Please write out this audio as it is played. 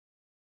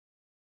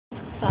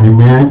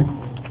Amen.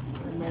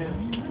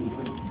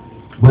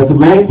 But the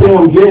main thing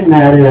I'm getting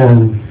at is,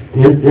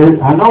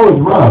 I know it's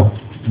rough,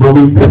 but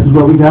this is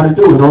what we got to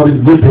do. In order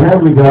to get to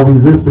heaven, we got to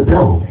resist the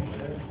devil.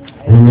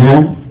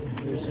 Amen.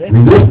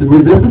 Resist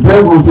the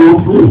devil and he'll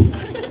flee.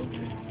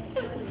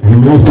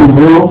 Amen. So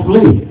we'll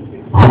flee.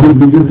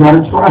 We just got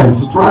to try it.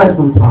 Just try it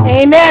sometime.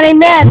 Amen.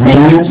 Amen.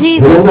 Thank you,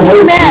 Jesus.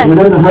 Amen. It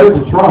doesn't hurt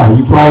to try.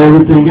 You try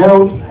everything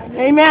else.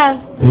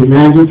 Amen.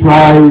 Amen. You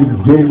try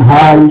getting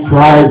high. You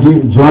try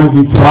getting drunk.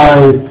 You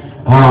try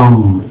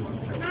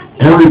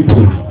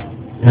everything.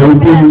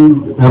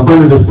 Everything up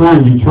under the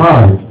sun, you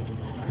try.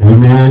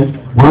 Amen.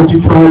 Why don't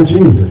you try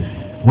Jesus?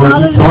 Why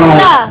don't you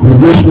try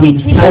resisting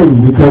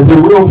Satan? Because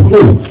it will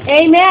flee.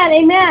 Amen.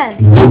 Amen.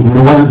 You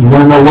want to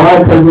know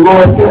why? Because the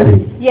Lord said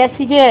it. Yes,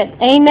 He did.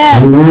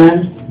 Amen.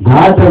 Amen.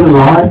 God doesn't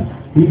lie.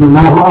 He does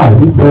not lie.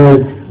 He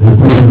said, if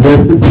you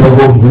resist the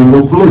devil, he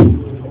will flee.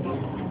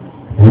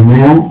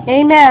 Amen.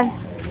 Amen.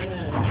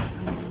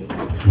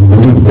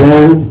 When he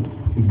says,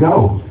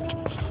 go.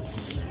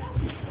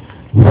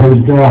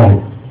 Praise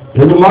God.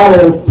 There's a lot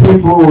of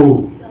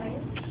people,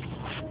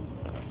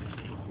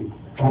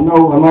 I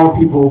know a lot of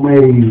people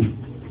may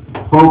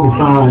focus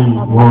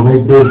on,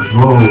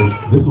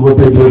 this is what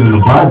they did in the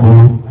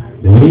Bible,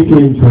 they didn't get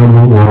in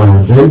trouble,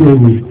 or they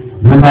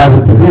didn't have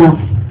it to them.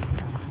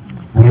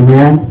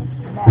 Amen.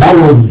 That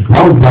was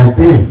back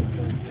then.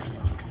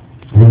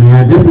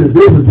 Amen. This is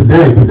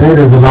today. Today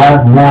there's a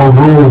lot more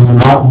rules, a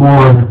lot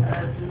more,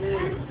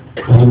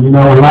 a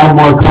lot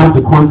more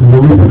consequences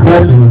and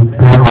repercussions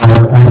that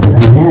are at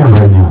hand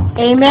right now.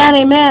 Amen.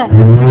 Amen.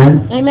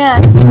 Amen.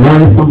 Amen. If you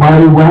marry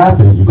somebody, what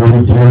happens? You go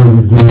to jail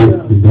and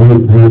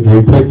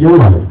they take your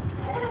life.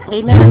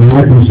 Amen. And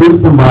if you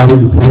shoot somebody,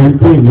 the same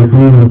thing. If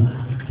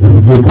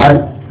you get caught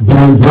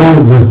doing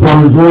drugs or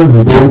selling drugs,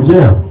 you go to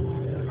jail.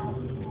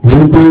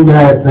 Anything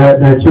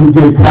that you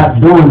get caught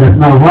doing that's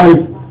not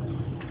right,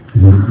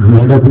 you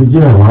end up in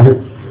jail, right?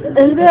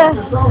 Amen.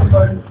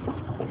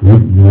 You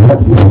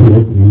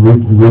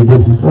will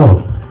get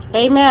yourself.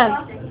 Amen.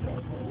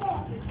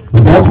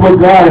 But that's what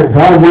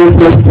God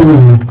wants us to do.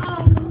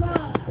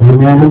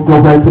 Amen. Let's go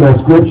back to that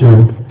scripture.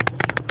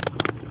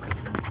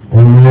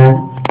 Amen.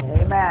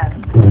 Amen.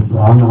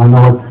 I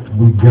know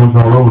we jumped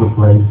all over the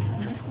place.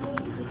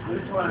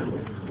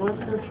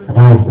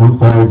 I'm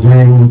sorry,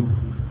 James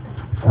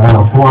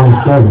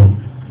 4:7.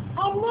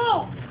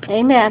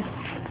 Amen.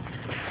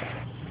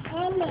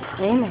 Amen.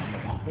 Amen.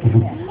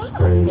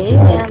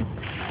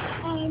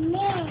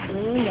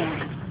 Amen.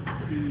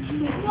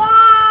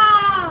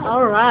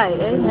 All right.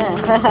 Amen.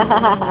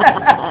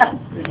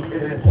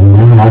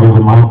 Amen. That is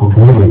my Uncle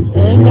David.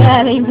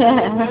 Amen.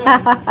 Amen.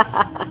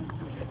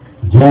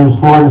 James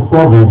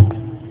 4:7.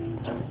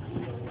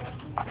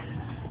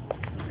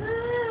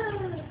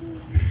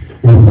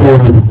 It says,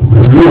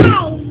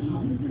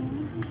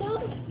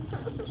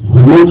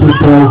 submit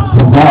yourselves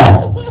to God.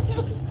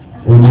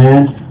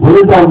 Amen. What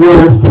does that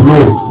word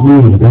submit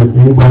mean? Does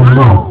anybody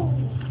know?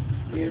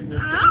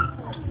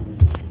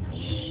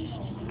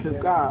 To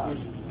God.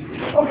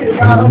 Okay,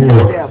 God, okay,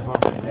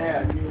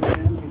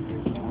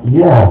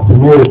 yeah,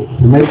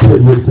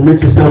 submit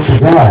yourself to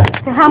God.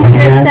 To humble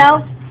yourself.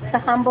 To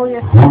humble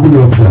yourself. Humble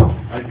yourself.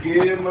 I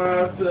give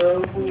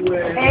myself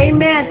away.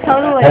 Amen.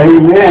 Totally.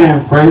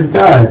 Amen. Praise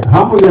God.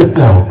 Humble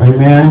yourself.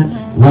 Amen.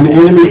 When the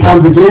enemy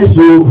comes against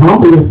you,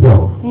 humble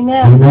yourself.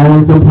 Amen.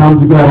 Amen.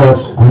 Sometimes you gotta,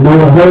 I know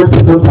it hurts,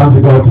 but sometimes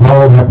you gotta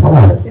swallow that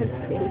pride.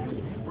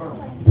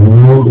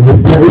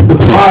 It's the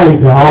pride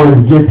that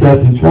always gets us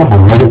in trouble,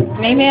 right?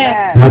 Amen.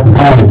 That's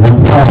pride.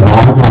 All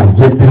I gotta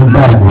get them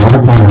back. All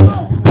I gotta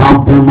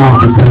stomp them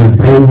out because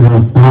they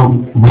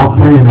stomp my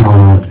friend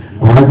on.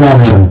 All I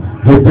gotta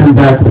get them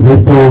back to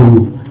this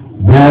old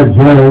bad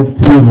drugs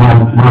to my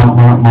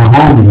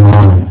homie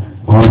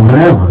or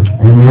whatever.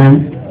 Amen.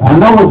 I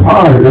know it's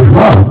hard. It's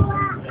rough.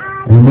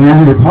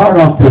 Amen. It's hard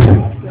out there.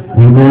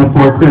 Amen.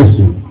 For a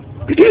Christian.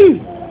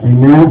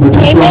 Amen. But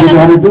that's what we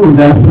got to do. We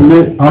got to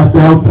submit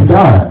ourselves to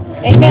God.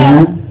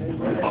 Amen.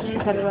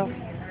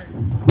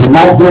 But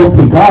not just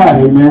to God.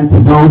 Amen. To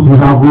those who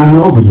have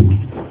rule over you.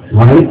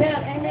 Right?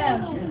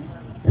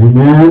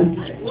 Amen.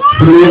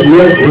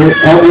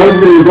 At what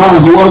do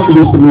God? Who else do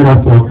we submit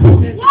ourselves to?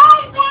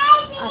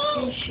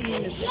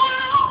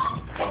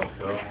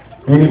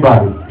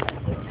 Anybody?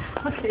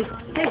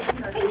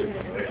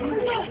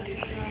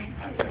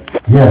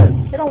 Yes.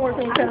 It don't work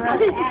when you turn around.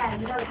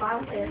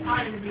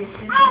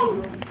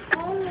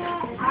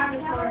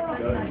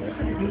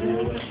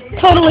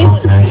 Totally.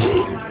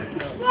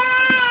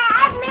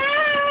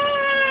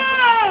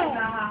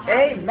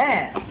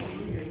 Amen.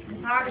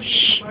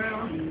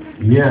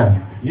 Yeah,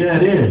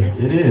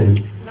 it is.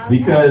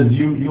 Because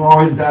you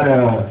always gotta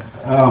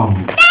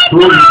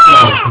prove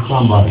yourself to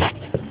somebody.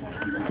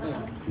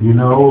 I'm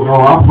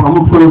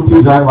gonna prove to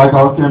you that, like I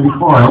was saying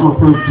before, I'm gonna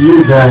prove to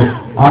you that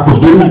I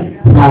could be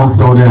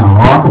so down,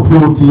 or I could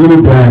prove to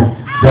you that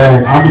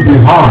I could be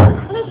hard.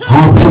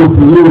 I'm gonna prove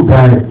to you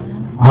that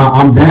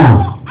I'm down.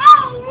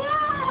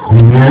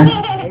 Amen.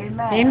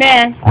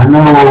 Amen. I know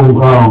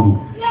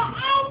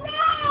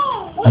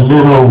a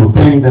little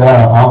thing that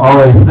I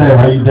always say,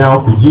 are you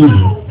down for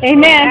Jesus?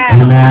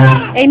 Amen.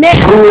 Amen.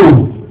 Amen.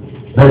 Prove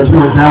that you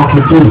are down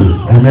for Jesus.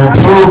 Amen.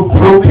 Prove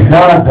to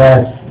God that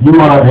you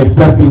are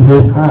accepting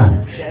His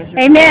Son.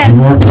 Amen.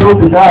 Amen.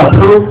 Prove to God.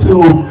 Prove to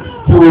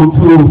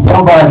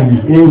somebody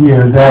in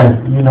here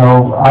that, you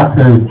know, I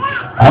could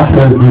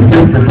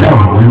resist the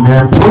devil.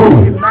 Amen.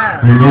 Prove it.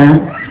 Amen.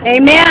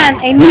 Amen. We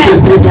Amen. can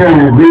sit here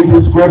and read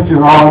the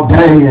scripture all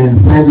day and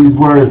say these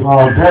words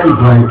all day,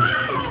 but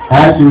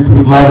actions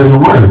speak louder than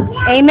words.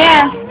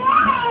 Amen.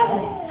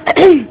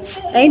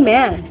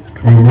 Amen.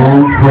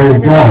 Amen. Praise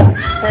God.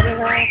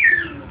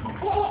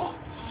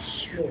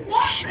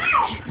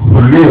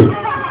 Submit.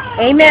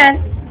 Amen.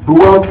 Who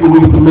else do we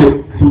submit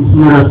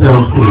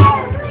ourselves to?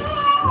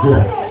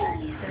 Yeah.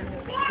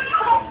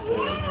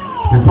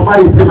 Can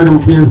somebody submit them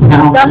kids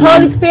down? The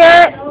Holy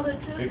Spirit.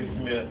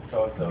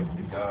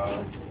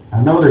 I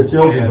know they're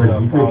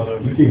children,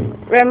 but you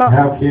can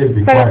have kids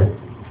be quiet.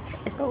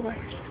 It's over.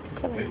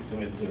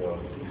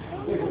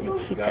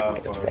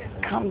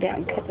 Calm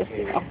down, cut this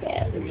thing off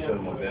bad. We show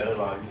them a better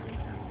life.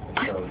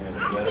 So then a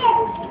better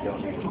person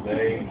don't need to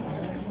obey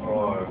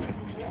or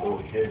go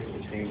kids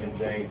receiving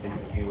things and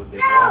see what they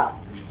want.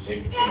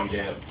 They can see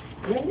that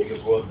the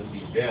growth to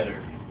be better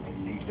and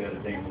see better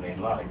things in their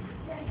life.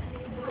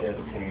 Instead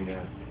of seeing the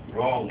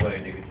wrong way,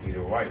 they can see the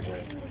right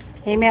way.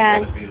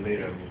 Amen. Be a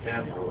leader of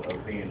example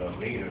of being a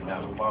leader,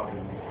 not a follower.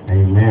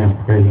 Amen.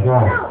 Praise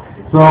God.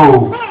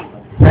 So,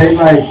 say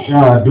like,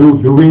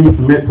 do we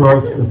submit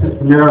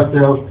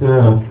ourselves to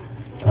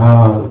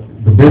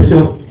the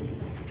bishop?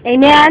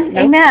 Amen.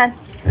 Amen.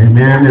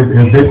 Amen.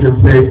 If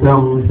bishop say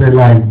something, say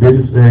like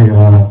bishop say,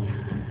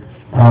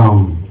 I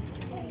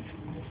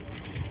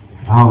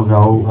don't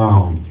know,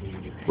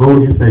 what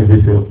would you say,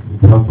 bishop?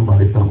 Tell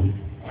somebody something.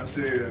 I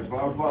said, if I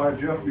buy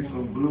Jeffrey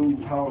some blue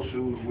house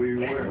shoes, will you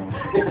wear them?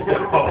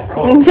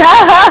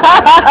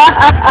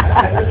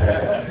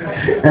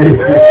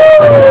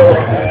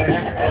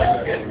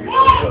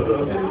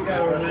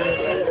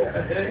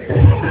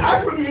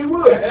 I believe he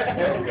would.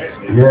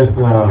 Yes,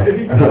 If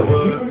he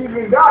believed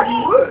in God,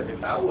 he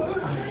would. I would.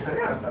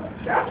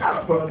 That's kind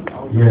of fun.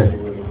 yes.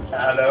 I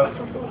know.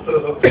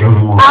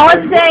 I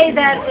would say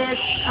that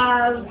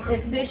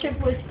if Bishop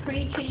was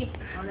preaching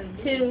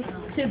to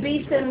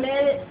be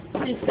submitted,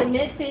 to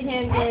submit to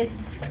him is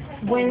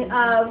when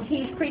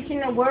he's preaching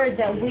the word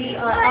that we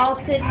are all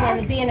sitting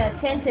and being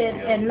attentive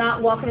and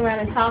not walking around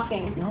and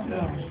talking.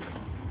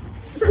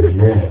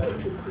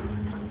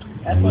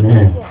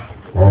 Amen.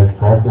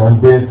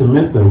 That's being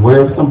submissive. What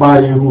if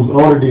somebody who's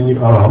older than you?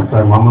 Oh, I'm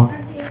sorry, Mama.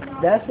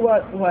 That's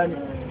what when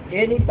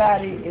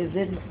anybody is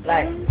in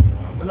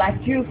like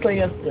you, for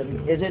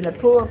instance, is in the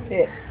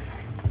pulpit.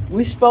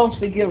 We're supposed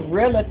to give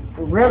reverence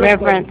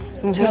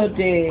to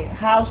the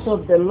house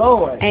of the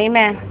Lord.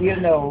 Amen. You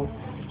know,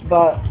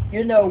 but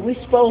you know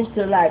we're supposed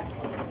to like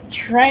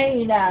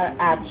train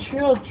our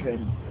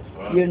children.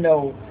 You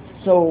know,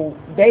 so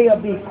they'll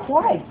be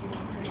quiet.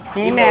 Amen.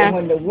 You know,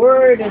 when the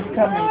word is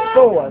coming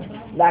forth,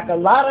 like a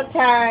lot of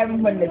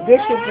times when the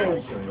bishop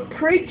is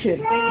preaching,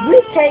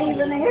 we can't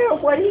even hear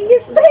what he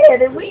is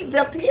saying, and we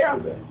up here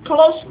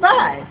close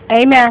by.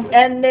 Amen.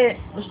 And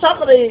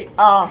some of the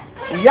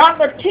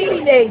younger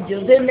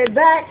teenagers in the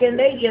back, and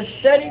they just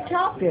study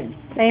talking.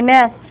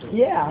 Amen.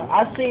 Yeah,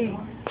 I see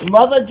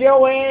Mother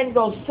Joanne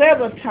go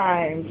several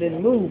times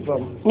and move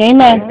them.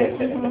 Amen.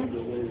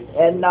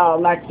 And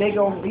like they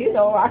go, you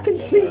know, I can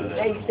see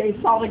they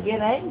sort of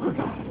get angry.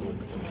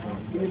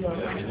 You know.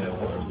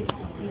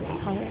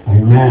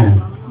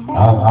 Amen. I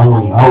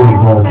was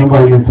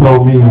somebody had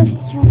told me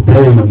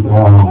today that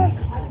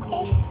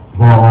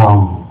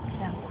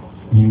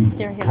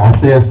I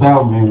said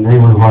something and they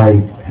was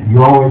like, you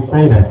always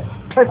say that.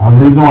 The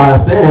reason why I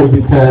said it is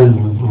because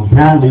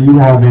apparently you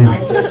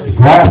haven't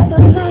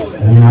grasped it.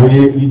 You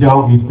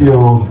know, you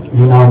still,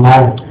 you know,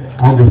 not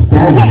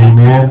understanding it,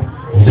 man.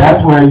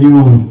 That's where you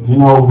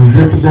know,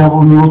 resist the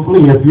devil and you'll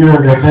flee. If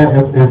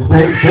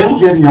Satan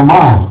get in your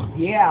mind.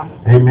 Yeah.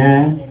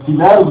 Amen. He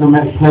loves to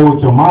play with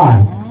your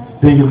mind,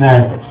 thinking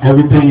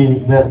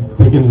everything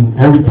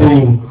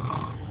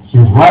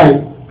is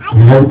right,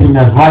 and everything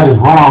that's right is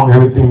wrong,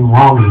 everything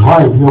wrong is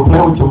right. He'll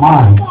play with your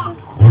mind.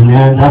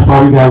 Amen. That's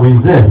why we gotta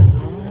resist.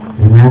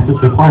 Amen.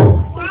 Sister Claire.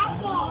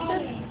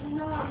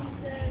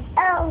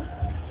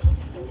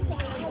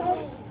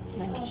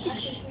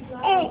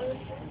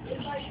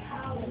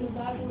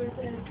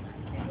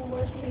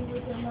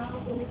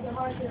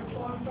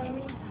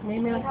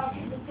 Amen.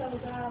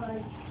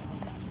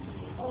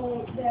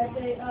 That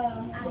they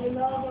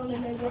love him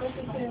and they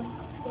worship him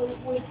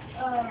with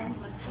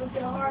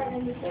their heart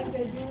and the things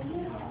they do,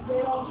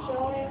 they don't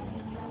show it.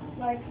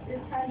 Like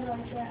it's kind of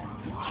like that.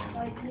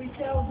 Like we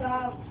tell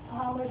God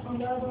how much we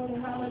love him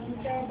and how much we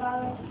care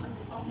about him.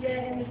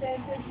 Yeah, in the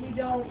same sense we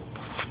don't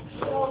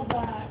show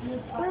God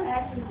with our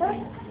actions,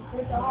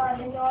 with the heart.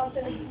 And God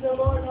says the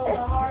Lord knows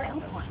the heart.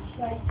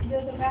 Like it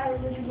doesn't matter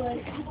really what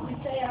you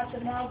say out the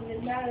mouth, but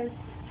it matters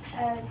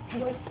as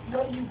what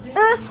you do,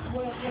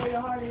 where your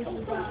heart is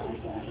with God.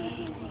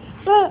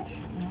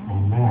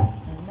 Amen.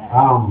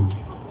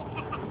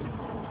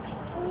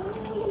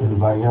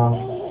 Anybody else?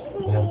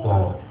 Yes,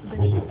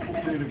 Bishop.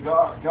 See,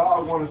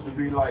 God wants us to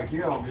be like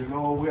Him. You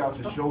know, we have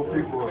to show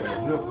people a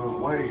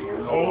different way.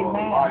 You know, of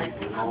life.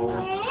 You know,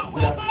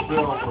 we have to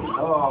fill them with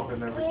love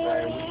and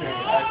everything. We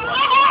can't act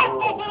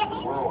like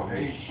the world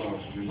hates us.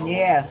 You know.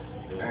 Yes.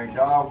 And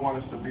God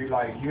wants us to be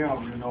like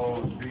Him. You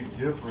know, be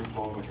different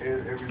from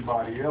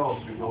everybody else.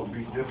 You know,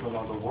 be different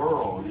of the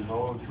world. You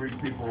know, treat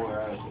people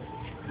as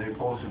they're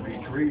supposed to be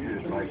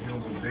treated, like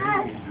human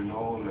beings. You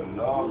know, and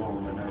love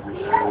them and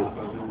everything.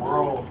 Because the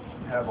world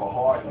have a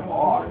heart and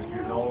heart,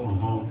 you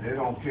know. They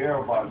don't care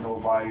about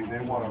nobody.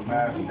 They want to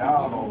mash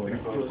down on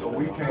people. So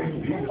we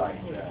can't be like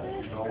that.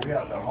 You know, we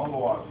have to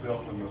humble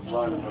ourselves in the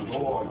sight of the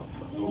Lord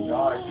so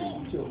God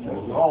can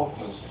exalt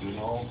us, you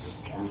know.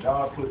 When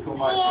God put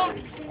somebody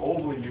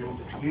over you,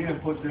 He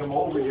didn't put them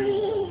over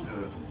you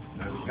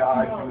to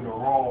guide you the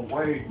wrong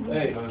way.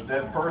 Because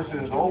that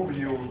person is over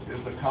you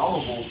is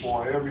accountable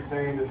for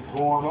everything that's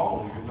going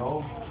on, you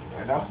know.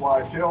 And that's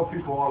why I tell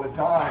people all the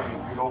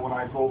time, you know, when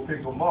I go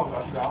pick them up,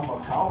 I say, I'm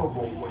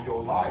accountable for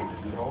your life,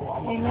 you know.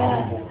 I'm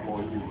accountable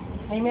for you.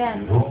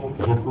 Amen.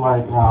 Just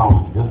like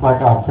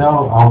I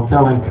was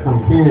telling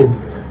some kids,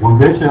 when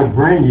Bishop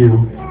bring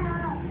you,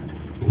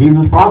 he's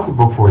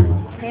responsible for you.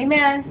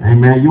 Amen.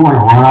 Amen. You want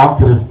to run out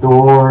to the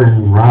store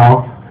and run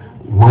out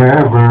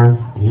wherever,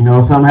 you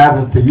know, something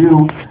happens to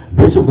you,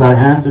 Bishop got to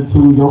answer to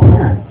your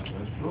parents.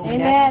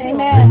 Amen.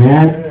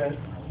 Amen.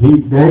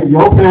 Amen.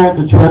 Your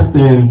parents are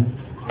trusting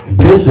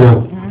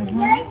Bishop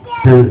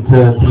to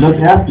look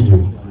after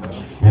you.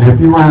 And if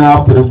you run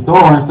out to the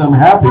store and something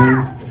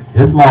happens,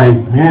 it's like,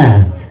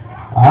 man,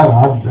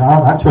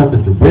 I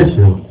trusted the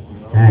bishop,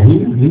 and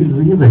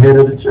he's the head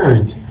of the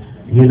church.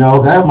 You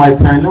know, that might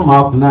turn them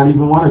off and not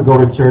even want to go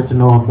to church and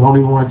don't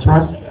even want to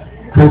trust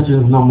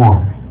Christians no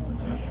more.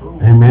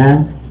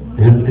 Amen.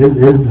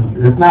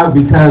 It's not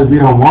because we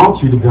don't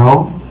want you to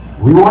go.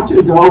 We want you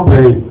to go,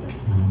 but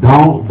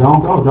don't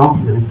go.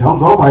 Don't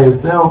go by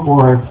yourself,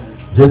 or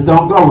just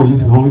don't go.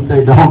 When we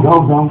say don't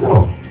go.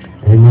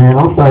 Amen.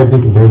 I'm sorry,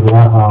 Deacon David.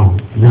 I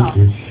missed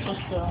you.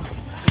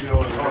 You know,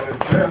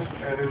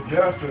 and it's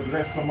just to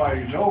let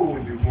somebody know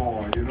when you're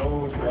going. You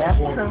know, I'm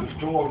going to the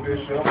store,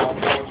 Bishop. I'm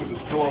going to the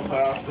store,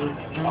 Pastor.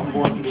 I'm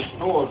going to the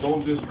store.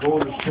 Don't just go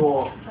to the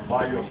store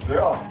by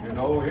yourself. You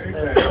know,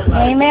 anything.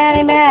 Amen.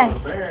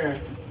 Amen. Man,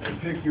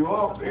 and pick you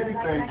up.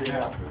 Anything can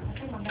happen.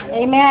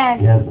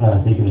 Amen. Yes,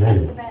 Deacon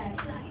David.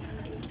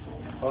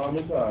 It's all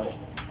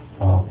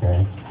right.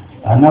 Okay.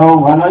 I know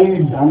a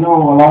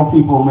lot of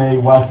people may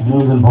watch the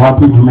news and a lot of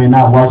people may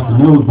not watch the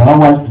news, but I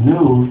watch the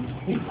news,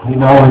 you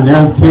know, and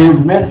there's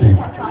kids missing.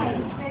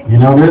 You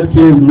know, there's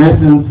kids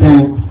missing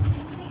since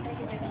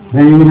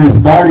they even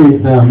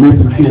started the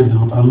missing kids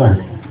alert.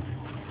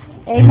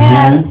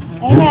 Amen.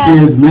 There's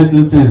kids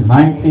missing since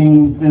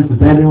the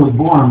day they was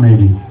born,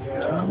 maybe.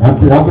 Up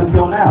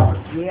until now.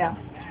 Yeah.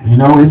 You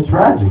know, it's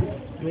tragic.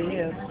 It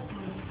is.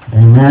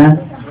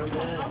 Amen.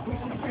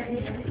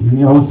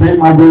 You know, Satan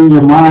might be in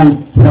your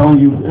mind telling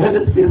you,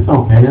 it's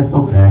okay, it's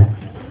okay.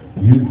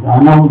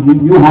 I know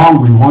you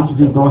hungry. Why don't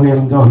you just go ahead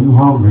and go? You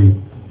hungry.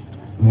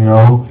 You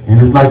know, and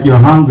it's like your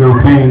hunger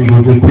pain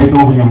will just take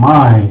over your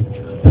mind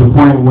to the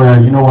point where,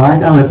 you know what, I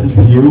ain't gotta listen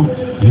to you.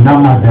 You're not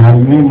my dad,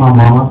 you ain't my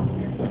mama.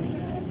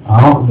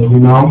 You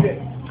know,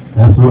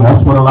 that's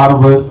what a lot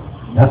of us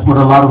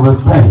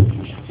say.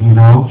 You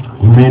know,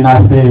 we may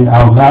not say it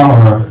out loud,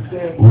 or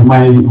we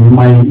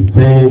might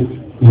say it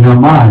in your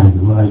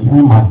mind, like, you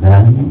ain't my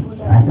daddy,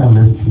 I ain't gotta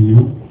listen to you.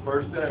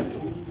 1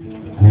 Samuel.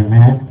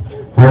 Amen.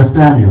 1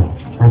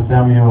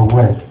 Samuel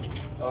what?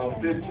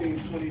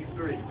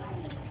 15:23.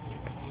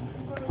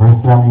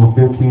 1 Samuel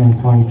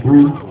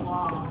 15:23.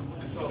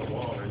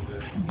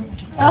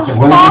 Oh.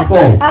 What did it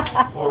say?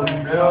 For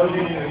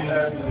rebellion is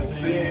the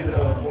sin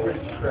of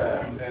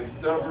witchcraft, and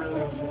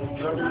stubbornness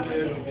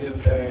is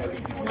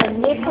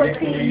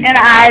Iniquity. And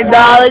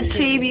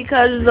idolatry,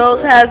 because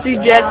those have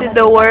rejected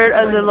the word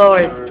of the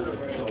Lord.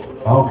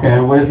 Okay,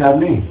 what does that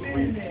mean?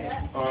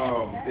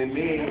 It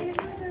means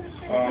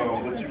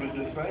what you were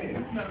just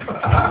saying.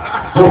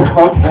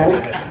 Okay,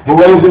 but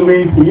what does it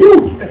mean to you?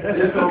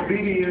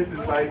 Disobedience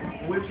is like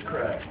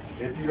witchcraft.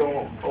 If you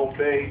don't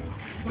obey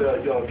the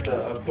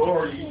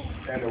authority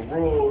and the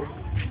rules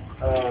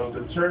of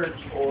the church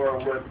or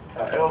what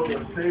an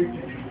elder says to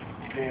you,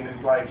 then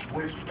it's like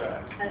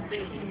witchcraft.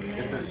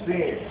 It's a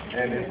sin,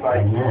 and it's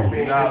like you're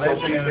being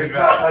disobedient. It's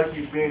not like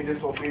you're being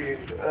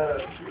disobedient to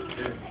us.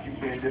 You're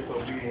being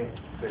disobedient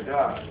to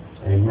God.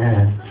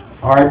 Amen.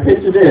 All right,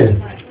 picture this.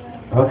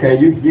 Okay,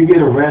 you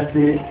get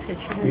arrested,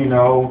 you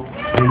know,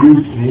 and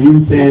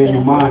you say in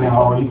your mind,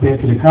 oh, you say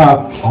to the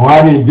cop, oh,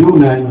 I didn't do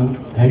nothing,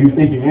 and you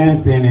think you're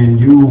innocent, and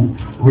you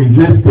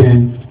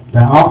resisting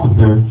that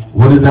officer.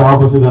 What is that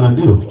officer gonna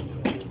do?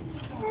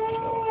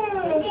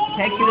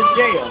 Take you to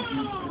jail.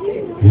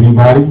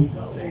 Anybody?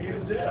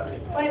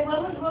 Wait, what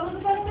was the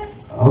benefit?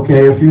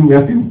 Okay, if you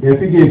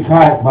get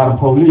caught by the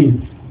police,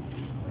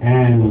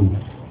 and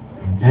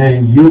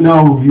you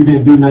know you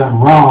didn't do nothing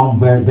wrong,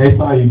 but they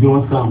saw you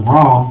doing something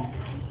wrong,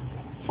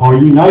 or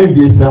you know you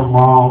did something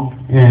wrong,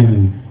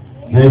 and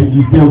then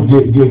you still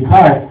get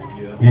caught,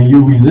 and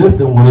you resist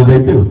them, what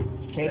do?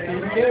 Take you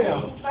to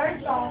jail.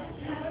 First off,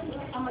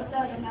 I'm a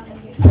thug and I'm a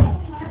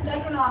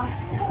second off,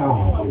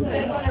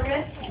 they're gonna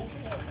arrest me.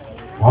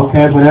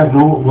 Okay, but that's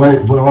no,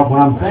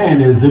 what I'm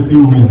saying is if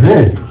you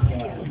resist,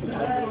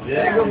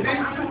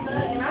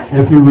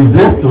 if you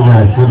resist the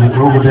rest,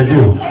 what would they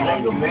do?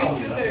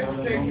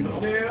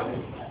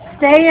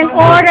 Stay in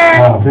order.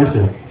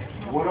 Bishop.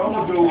 What I'm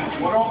gonna do,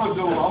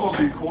 I'm gonna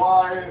be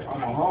quiet, I'm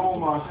gonna humble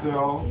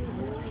myself,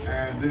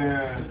 and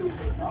then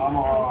I'm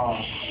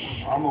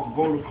gonna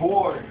go to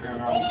court,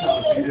 and I'm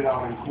trying to get it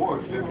out in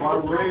court. If I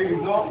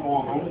raise up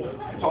on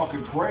them,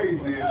 talking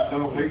crazy and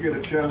stuff, they get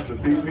a chance to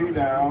beat me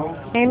down.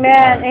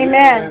 Amen.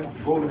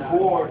 Amen. Go to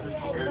court,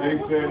 and they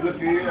say, look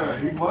here,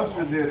 he must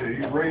have did it.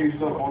 He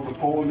raised up on the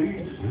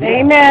police.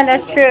 Amen.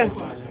 That's true.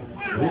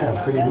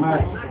 Yeah, pretty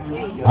much.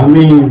 I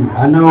mean,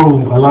 I know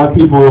a lot of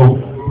people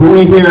who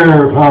in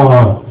here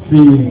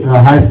see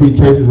high-speed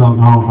chases on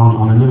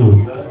the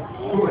news.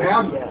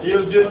 It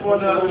was just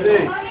one the other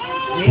day.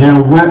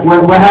 And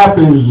what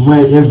happens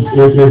when if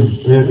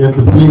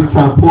the police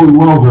try to pull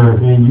you over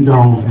and you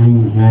don't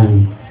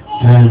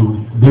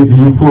and do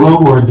you pull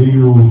over or do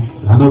you?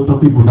 I know some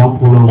people don't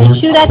pull over. They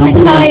shoot at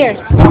your tires.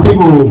 Some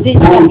people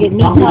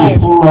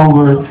pull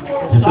over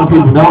and some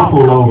people don't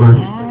pull over,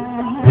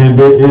 and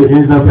it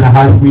ends up in a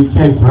high-speed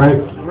chase, right?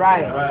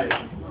 Right.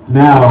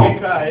 Now,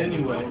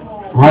 Anyway.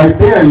 right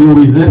there, you're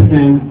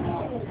resisting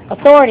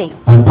Authority.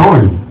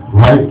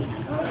 right?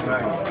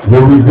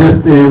 You're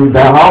resisting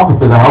that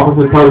officer. The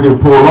officer told you to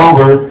pull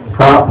over,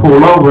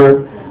 pull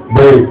over,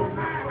 but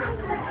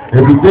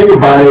if you think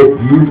about it,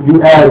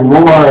 you add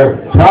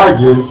more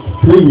charges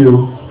to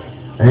you,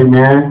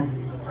 amen,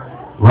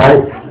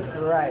 right?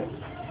 Right.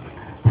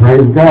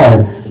 Praise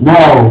God.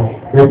 Now,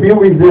 if you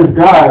resist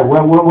God,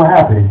 what will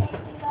happen?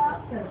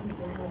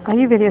 Are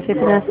you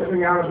videotaping us?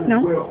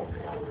 No.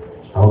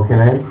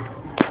 Okay.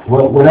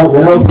 What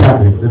else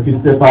happens if you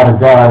step out of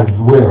God's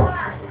will?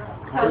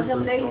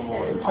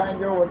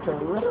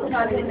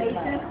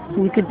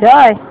 You could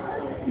die.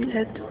 You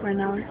said for an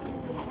hour.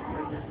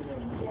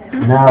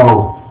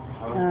 Now,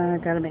 I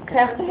gotta make it.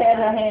 Pastor had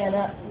her hand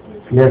up.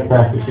 yes,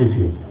 Pastor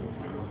Shishi.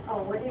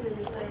 Oh, what he was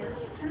just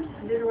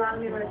saying,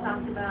 Deuteronomy where it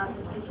talks about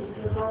if you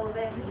do all of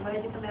that, you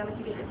wait to come out,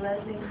 you get the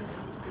blessing.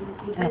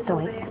 You That's the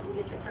way. you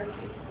get your curse.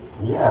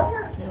 Yeah.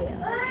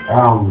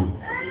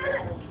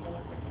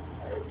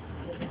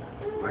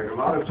 Like a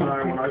lot of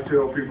times when I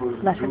tell people to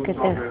do Let's look at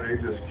something,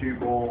 this. they just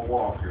keep on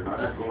walking.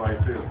 I just go like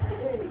this.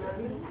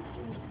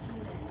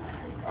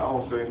 I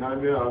don't say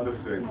nothing else, I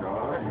just say,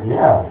 God.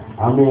 Yeah.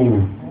 I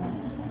mean,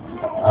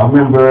 I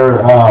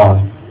remember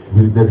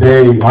the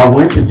day I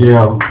went to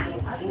jail,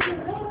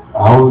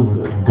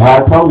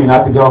 God told me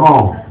not to go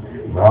home.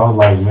 But I was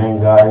like,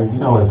 man, guys, you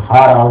know, it's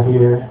hot out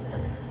here.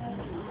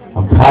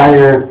 I'm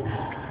tired.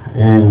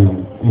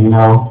 And, you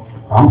know,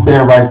 I'm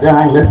staying right there.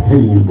 I ain't listening to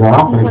you, God.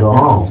 I'm going to go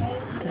home.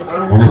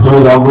 And as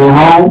soon as I went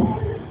home,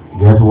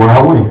 guess where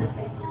I went?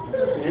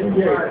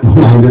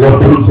 I ended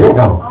up in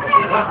jail.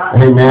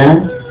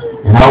 Amen.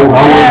 And I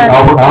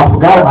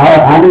forgot.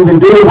 I didn't even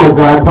do what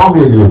God told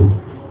me to do.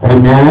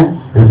 Amen.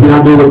 If you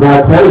don't do what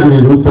God tells you to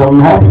do, something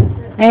happens.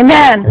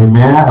 Amen.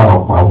 Amen.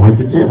 I went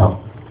to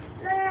jail.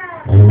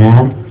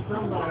 Amen.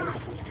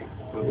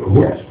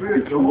 Yes.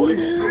 The Holy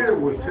Spirit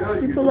will tell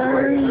you. People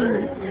are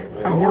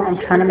I know I'm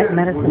trying to make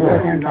medicine for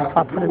him. That's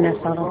why I put it in there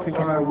so I don't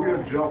forget.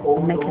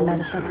 I'm making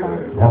medicine for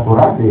him. That's what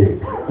I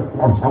did.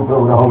 I jumped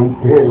over the Holy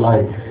Spirit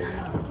like,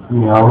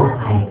 you know,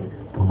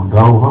 I'm going to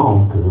go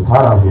home because it's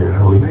hot out here,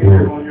 Holy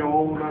Spirit.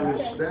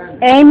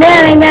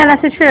 Amen. Amen.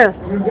 That's the truth.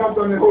 You jumped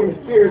on the Holy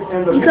Spirit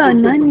and the You got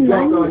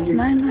 999.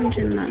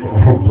 909.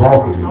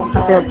 Exactly.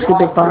 I feel two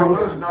big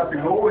bones. Not to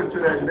go into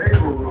that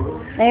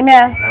neighborhood.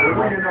 Amen.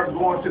 We end up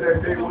going to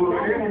that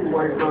neighborhood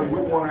anyway because we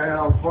want to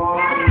have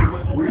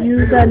fun.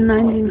 You got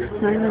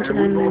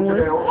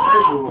 999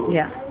 what?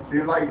 Yeah. See,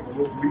 like,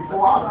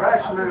 before I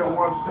backslid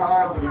one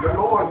time, the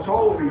Lord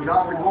told me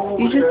not to go over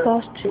You just there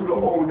lost to the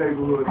old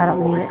neighborhood. I don't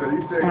need it. Because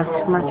he said I have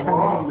too much something of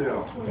wrong it.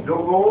 there.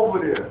 Don't go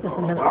over there. There's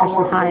another But I person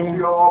wanted hiding.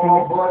 to see all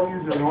my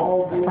buddies and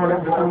homeboys Find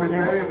out and what's over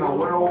there. everything, and I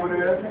went over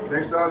there.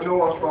 Next thing I know,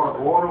 I started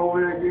going over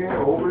there again.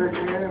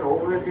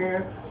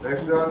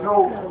 Next thing I know,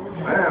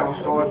 man, I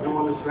started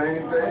doing the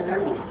same thing they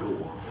was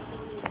doing.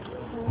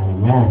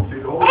 Amen.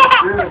 See, the Holy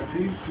Spirit,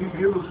 he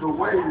gives us the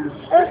way to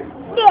stay.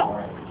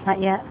 Not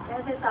yet.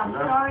 There's this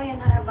story in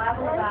the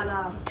Bible about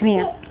Come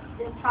here.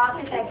 this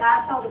prophet that God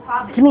told the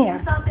prophet Come to here.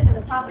 do something and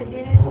the prophet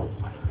did it.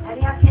 And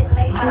he had to get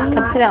laid by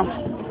Come sit down.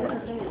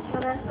 So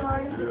that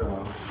story?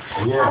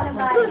 Yeah. Talking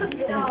about,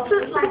 you know,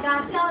 it's like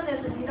God telling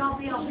us if you don't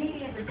be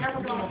obedient, the devil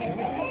gonna get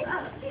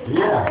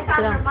you. Yeah. It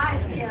kind of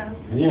reminds me of.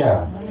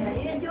 Yeah.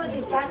 He didn't do it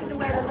exactly the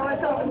way the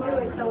Lord told him to do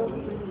it, so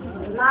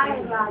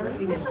lying about it.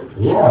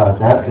 Yeah,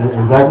 that's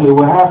exactly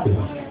what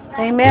happened.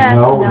 Amen.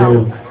 You know,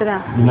 No. Sit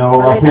down. You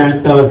know, our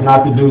parents tell us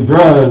not to do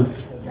drugs,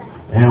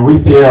 and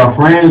we see our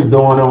friends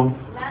doing them,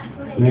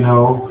 you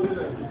know,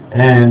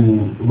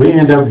 and we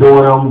end up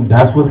doing them.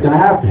 That's what's going to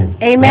happen.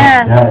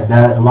 Amen.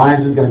 That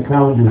alliance is going to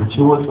come and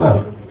chew us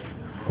up.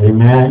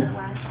 Amen.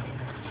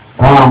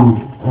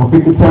 If we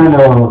could turn to,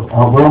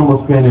 we're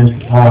almost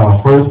finished,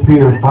 1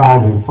 Peter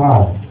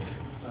 5:5.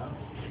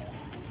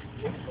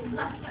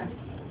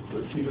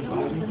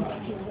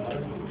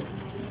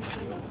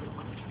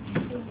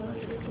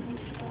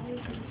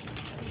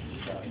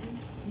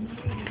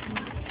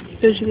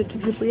 Did you get two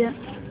people yet?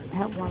 I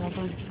have one of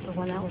them, the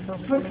one that was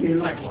over. Okay,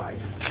 likewise.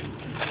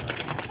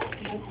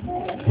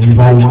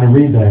 Anybody want to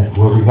read that?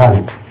 Well, we got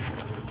it.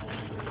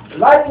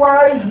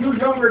 Likewise, you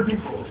younger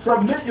people,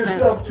 submit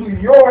yourself to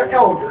your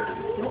elders.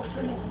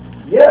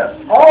 Yes,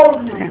 all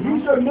of you,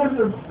 be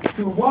submissive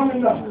to one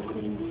another,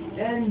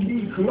 and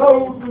be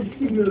clothed with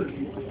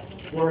humility.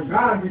 For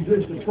God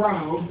resists the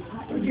proud,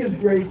 but gives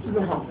grace to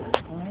the humble.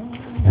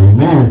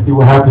 Amen. See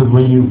what happens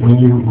when you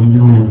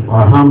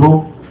are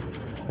humble.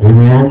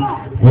 Amen.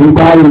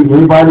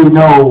 Anybody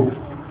know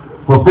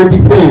for 50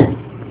 cents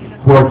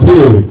for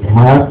kids? I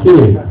have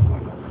kids.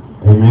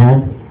 Amen.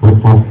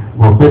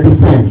 For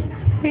 50 cents.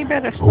 He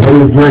better What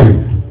is grace?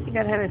 You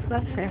gotta have his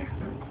left there.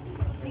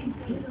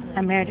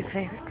 I'm married to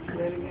favorite.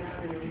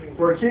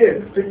 For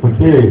kids. For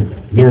kids.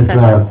 Yes,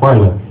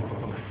 spoiler.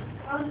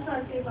 I was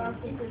trying to say about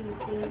people in the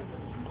kids.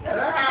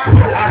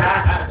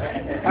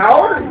 How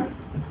old are you?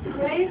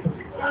 Grace is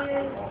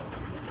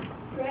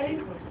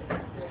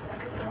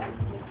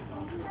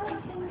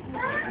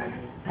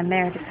I'm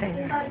married to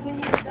favorite. like when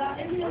you God,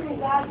 when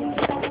God gives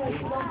you something that you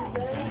don't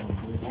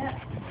deserve.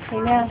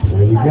 Amen.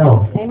 There you go.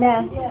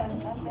 Amen.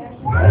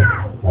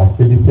 That's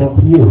 50 cents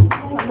for you.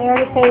 I'm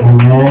married to favorite.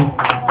 Amen.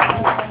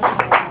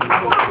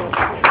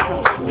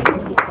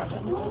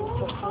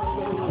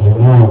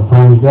 Amen.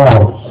 Praise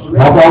God.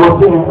 Like I was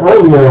saying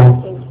earlier,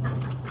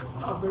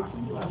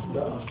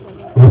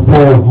 it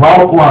says,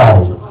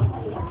 likewise,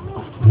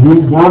 you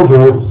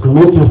younger,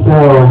 submit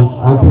yourselves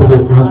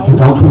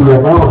unto your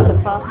elders.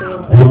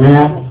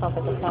 Amen.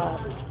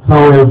 So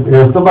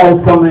if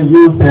somebody's coming to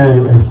you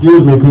saying,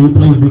 excuse me, can you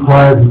please be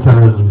quiet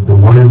because the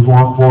word is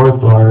going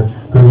forth, or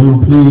can you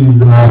please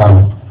go,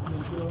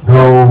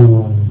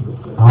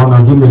 I don't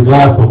know, give me a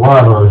glass of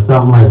water or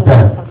something like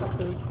that.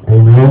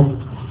 Amen.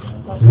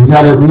 We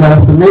gotta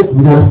submit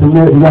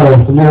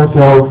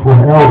ourselves for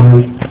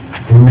elders.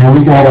 Amen.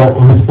 We gotta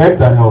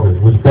respect our elders,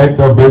 respect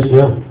our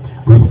bishop,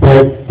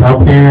 respect our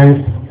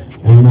parents.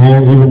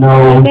 Amen. Even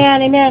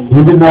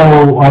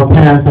though our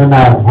parents are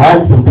not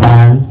right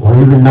sometimes, or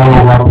even though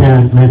our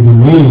parents may be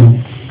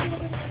mean,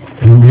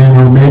 amen,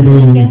 or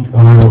maybe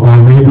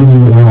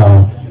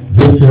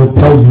bishop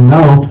told you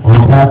no, or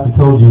pastor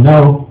told you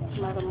no,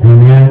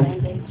 amen,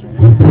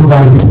 you still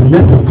gotta be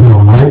submissive to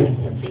them, right?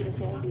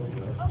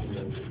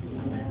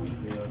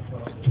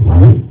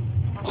 Right?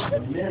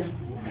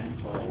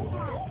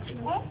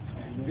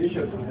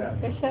 Bishop.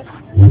 Yes, sir.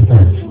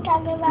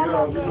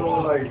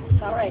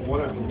 Like,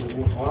 when I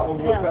was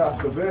with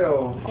Pastor Bell,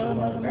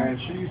 and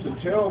she used to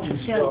tell me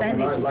stuff,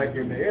 and I, like,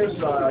 in the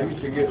inside, I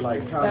used to get,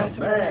 like, kind of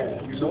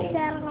mad,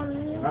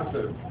 And I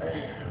said,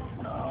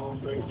 man, I don't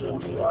think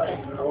that's right,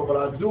 but I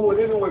do it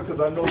anyway,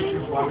 because I know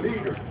she's my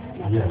leader.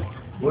 Yes.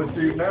 But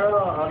see, now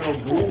I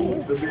don't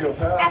groove to be a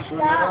pastor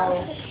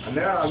now, and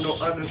now I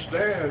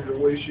understand the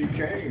way she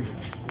came.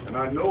 And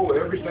I know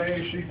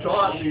everything she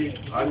taught me,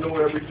 I know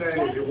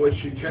everything the way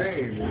she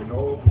came, And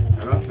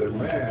I said,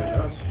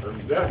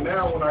 man, that's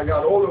now when I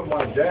got older,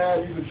 my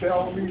dad used to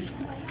tell me,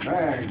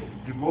 man,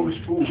 you go to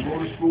school,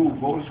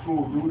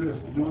 do this.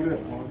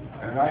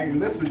 And I ain't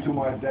listened to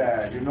my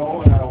dad, and I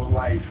was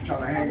like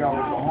trying to hang out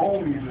with the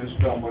homies and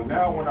stuff. But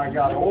now when I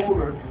got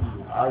older,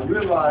 I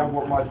realized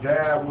what my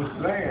dad was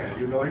saying.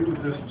 He was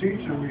just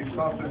teaching me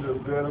something to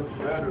better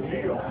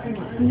me on.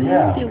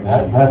 Yeah,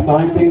 that's the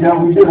only thing that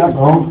we do. That's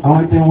the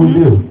only thing we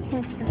do.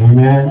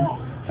 Amen.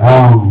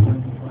 I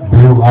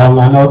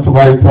know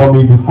somebody told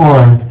me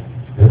before,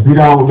 if you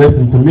don't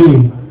listen to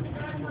me,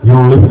 you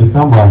don't listen to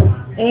somebody.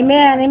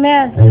 Amen.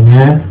 Amen.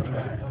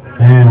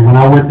 And when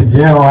I went to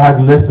jail, I had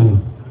to listen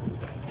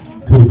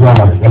to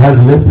God. I had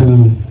to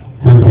listen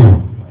to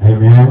Him.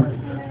 Amen.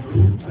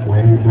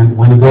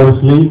 When you go to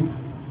sleep,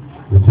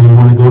 until you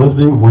want to go to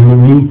sleep, when you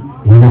eat,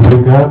 when you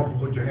wake up.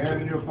 Put your hand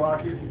in your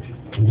pocket.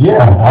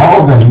 Yeah,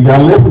 all of them. You got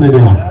to listen to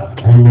them.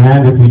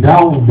 Amen. If you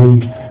don't,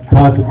 the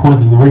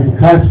consequences and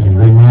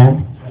repercussions.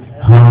 Amen.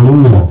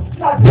 Hallelujah.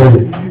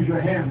 Use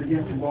your hands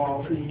against the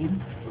ball, please.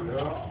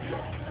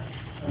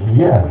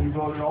 Yeah. When you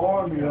go to the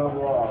army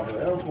or the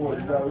Air Force,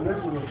 you got to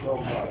listen to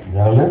somebody. You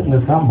got to listen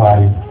to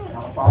somebody.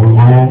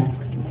 Amen.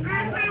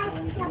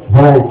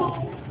 But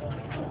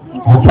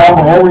on top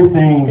of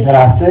everything that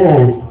I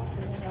said,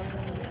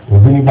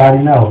 does anybody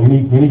know?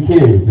 Any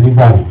kids?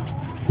 Anybody?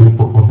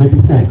 For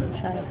 50 cents.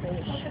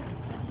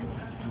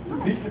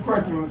 Repeat the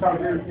question on top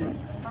of everything.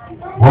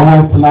 What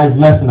was tonight's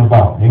lesson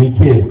about? Any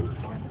kids?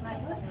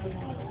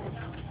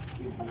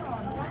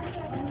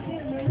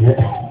 Yeah.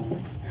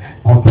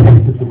 Okay,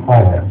 just a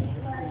quiet.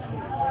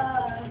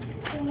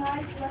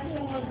 Tonight's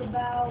lesson was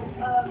about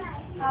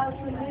how to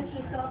submit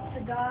yourself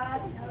to God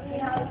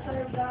and how to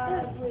serve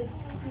God through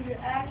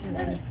your actions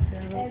and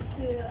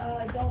to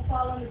don't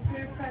fall under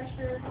peer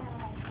pressure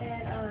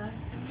and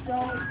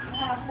don't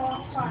have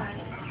false pride.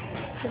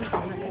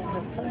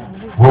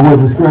 What was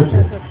the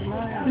scripture?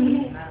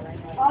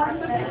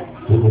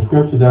 The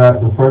scripture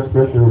that, the first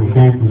scripture we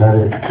came from that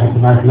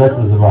tonight's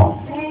lesson is about.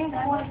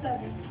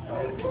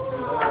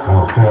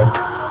 Okay.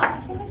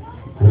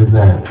 What is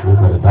that? What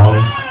is that,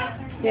 $1?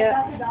 Yeah.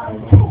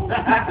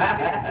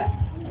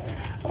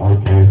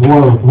 Okay. Who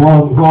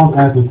else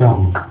answered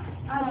something?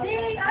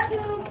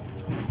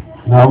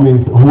 No, I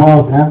mean, who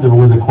else answered?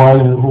 Was it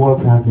Carlin? Who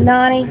else answered?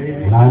 Nani.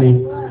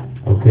 Nani?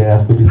 Okay,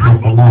 that's 50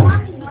 cents for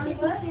Nani.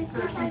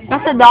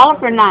 That's $1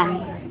 for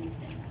 9.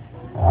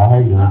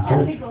 Alright, you're in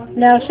church.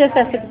 No, she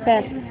said 50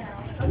 cents.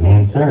 You're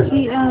in church.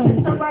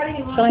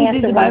 She'll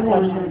answer my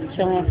question.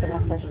 She'll answer my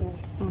question.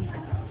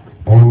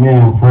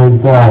 Amen. Praise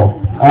God.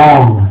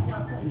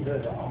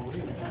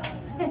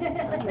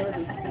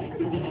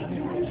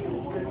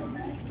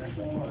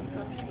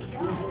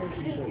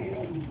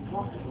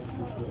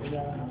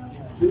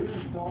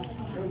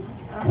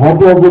 What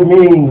does it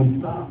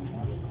mean?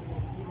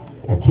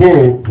 A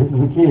kid, this is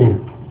a kid,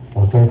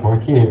 okay, for a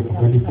kid,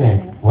 50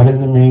 cents. What does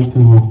it mean to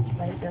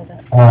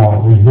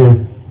resist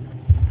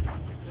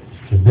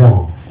the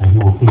devil? And he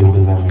will flee. What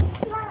does that mean?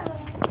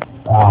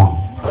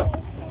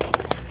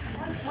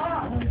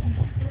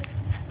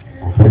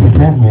 50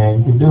 cents, man,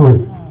 you can do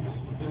it.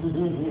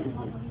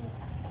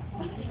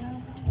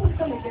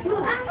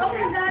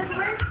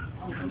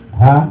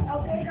 Huh?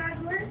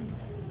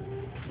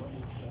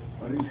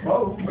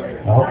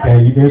 Okay,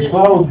 you get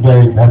close,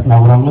 babe. That's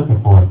not what I'm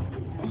looking for.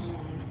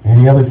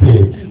 Any other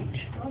kids?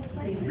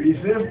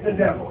 Resist the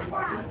devil.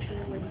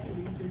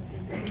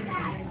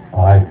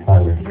 All right,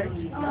 Tyler.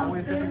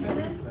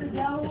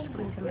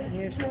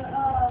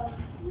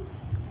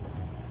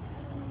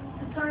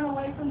 To turn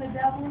away from the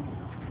devil,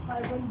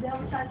 like when the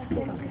devil tries to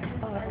take you,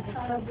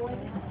 try to avoid it.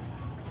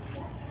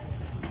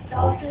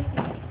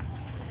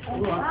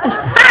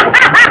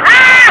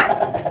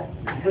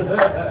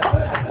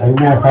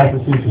 Amen, Pastor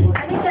Sushi. I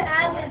need to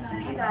add this,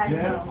 you guys.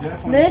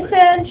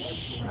 Listen.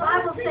 The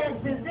Bible says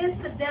resist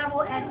the devil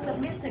and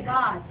submit to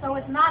God. So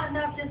it's not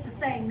enough just to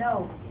say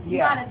no. You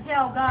gotta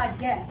tell God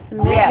yes.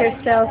 Submit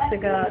yourself to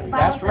God.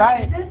 That's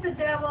right. Resist the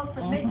devil,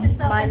 submit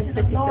yourself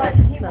to the Lord,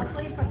 and He will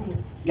flee from you.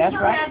 That's You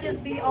right. can't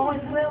just be always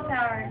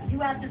willpower. You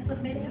have to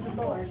submit to the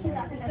Lord,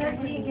 and then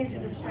He gives you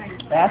the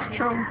strength. That's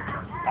true.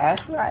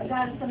 That's You right.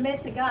 gotta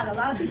submit to God. A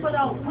lot of people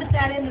don't put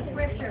that in the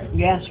scripture.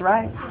 That's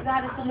right. You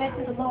gotta submit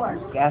to the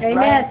Lord. That's Amen.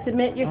 right.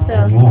 Submit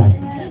yourself.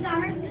 Amen.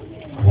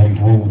 And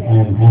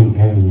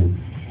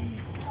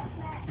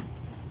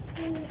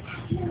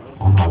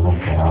I'm not looking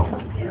that out.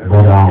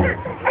 But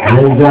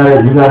then you gotta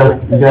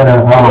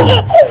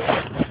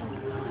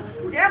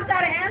Jeff's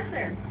got an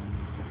answer.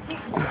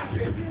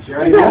 she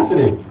already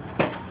answered it.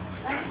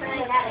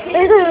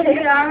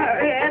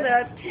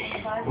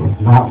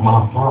 It's not my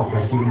fault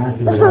that she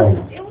answered it right.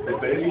 The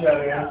baby had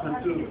an answer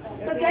too.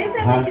 But they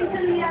said you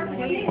can the answer.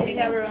 She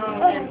have her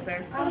own answer.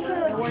 I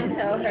wouldn't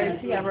tell her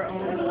she have her own.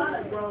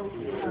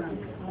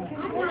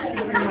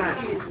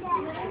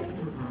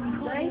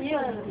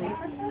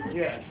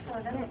 Yes.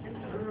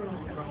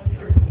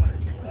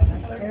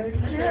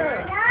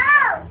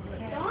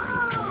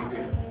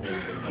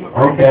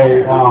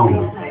 Okay,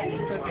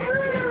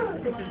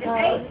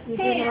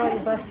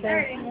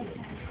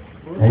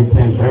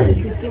 8:10:30.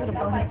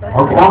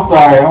 Okay, I'm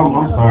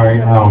sorry.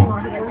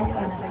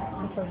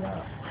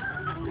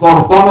 So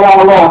to sum it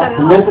all up,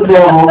 submit to the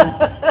devil.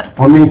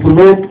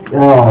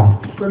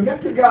 Submit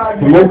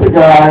to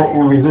God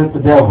and resist the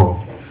devil.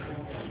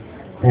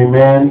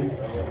 Amen.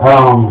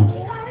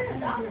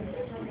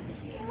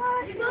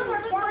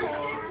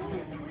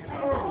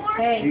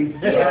 He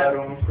died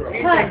on the cross. He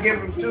can give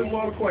him 2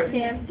 more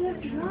questions.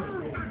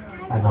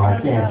 I know I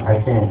can't.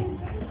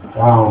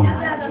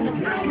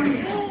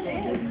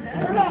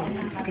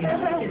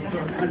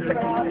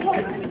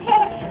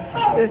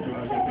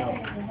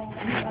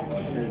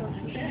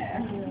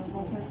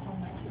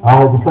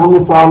 To sum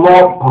this all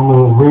up, I'm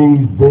going to read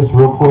this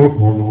real quick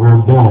and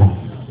we're done.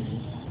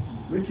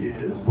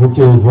 Which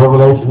is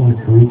Revelation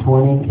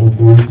 3:20 and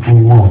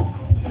 3:21.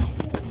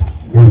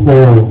 It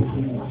says,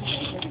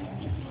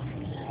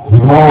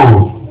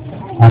 Behold,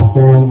 I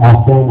stand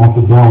at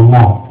the door and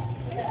knock.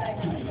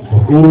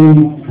 If any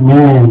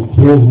man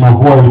hears my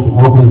voice and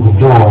opens the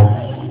door,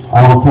 I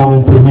will come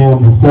into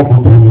him and sup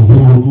with him and he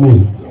with me.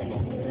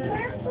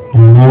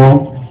 Amen.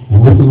 And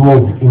this is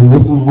what the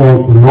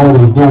Lord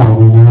is doing.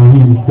 And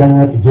He's standing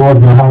at the door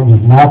of your heart,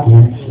 He's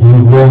knocking, and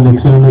He's willing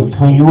to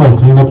clean you up,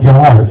 clean up your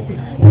heart.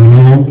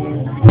 Amen.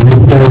 And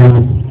it says,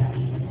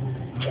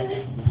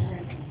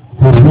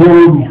 to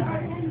him,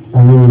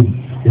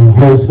 in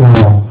verse, it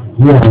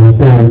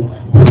says,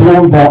 to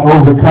him that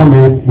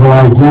overcometh will I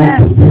grant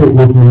to sit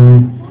with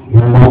me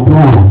in my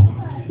throne,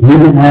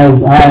 even as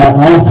I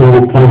also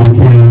overcame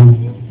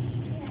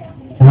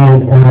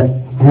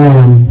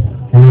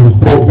and was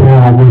put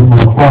down with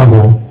my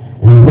Father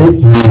in this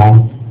realm.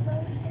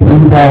 In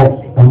this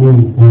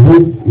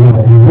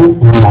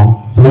realm.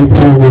 So He's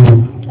saying,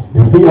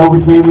 if He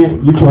overcame it,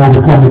 you can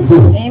overcome it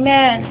too.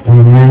 Amen.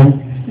 Amen.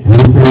 And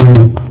He says,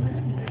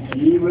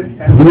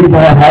 he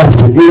that has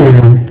the ear,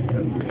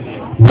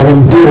 let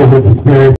him hear what the Spirit